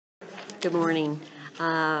Good morning.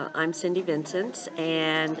 I'm Cindy Vincent,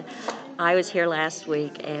 and I was here last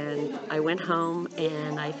week, and I went home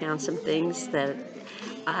and I found some things that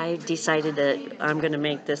I decided that I'm going to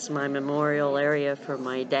make this my memorial area for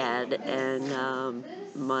my dad and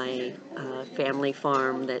my family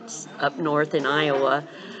farm that's up north in Iowa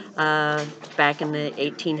back in the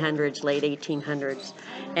 1800s, late 1800s.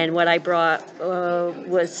 And what I brought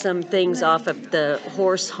was some things off of the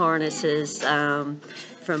horse harnesses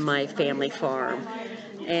from my family farm.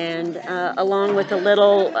 And along with a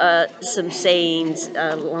little, some sayings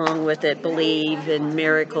along with it, believe in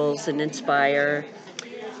miracles and inspire.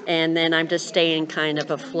 And then I'm just staying kind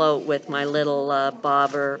of afloat with my little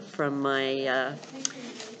bobber from my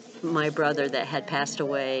brother that had passed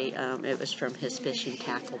away. It was from his fishing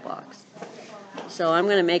tackle box. So I'm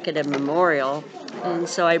going to make it a memorial. And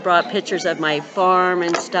so I brought pictures of my farm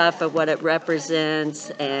and stuff, of what it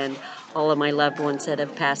represents, and all of my loved ones that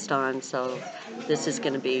have passed on. So this is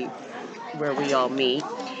going to be where we all meet.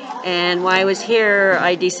 And while I was here,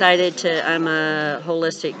 I decided to, I'm a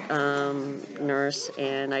holistic nurse,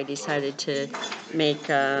 and I decided to make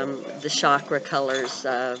the chakra colors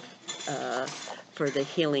for the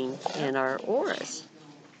healing in our auras.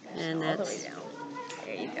 And that's,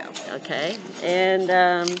 There you go. okay.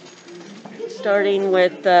 And starting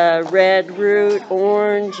with red root,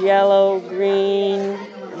 orange, yellow, green,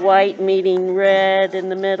 white meeting red in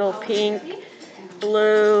the middle, pink,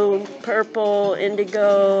 blue, purple,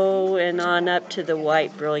 indigo, and on up to the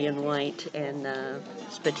white, brilliant white, and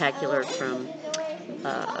spectacular from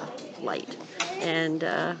light. And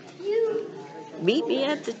meet me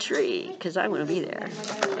at the tree, because I want to be there.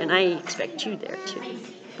 And I expect you there, too.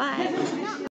 Bye.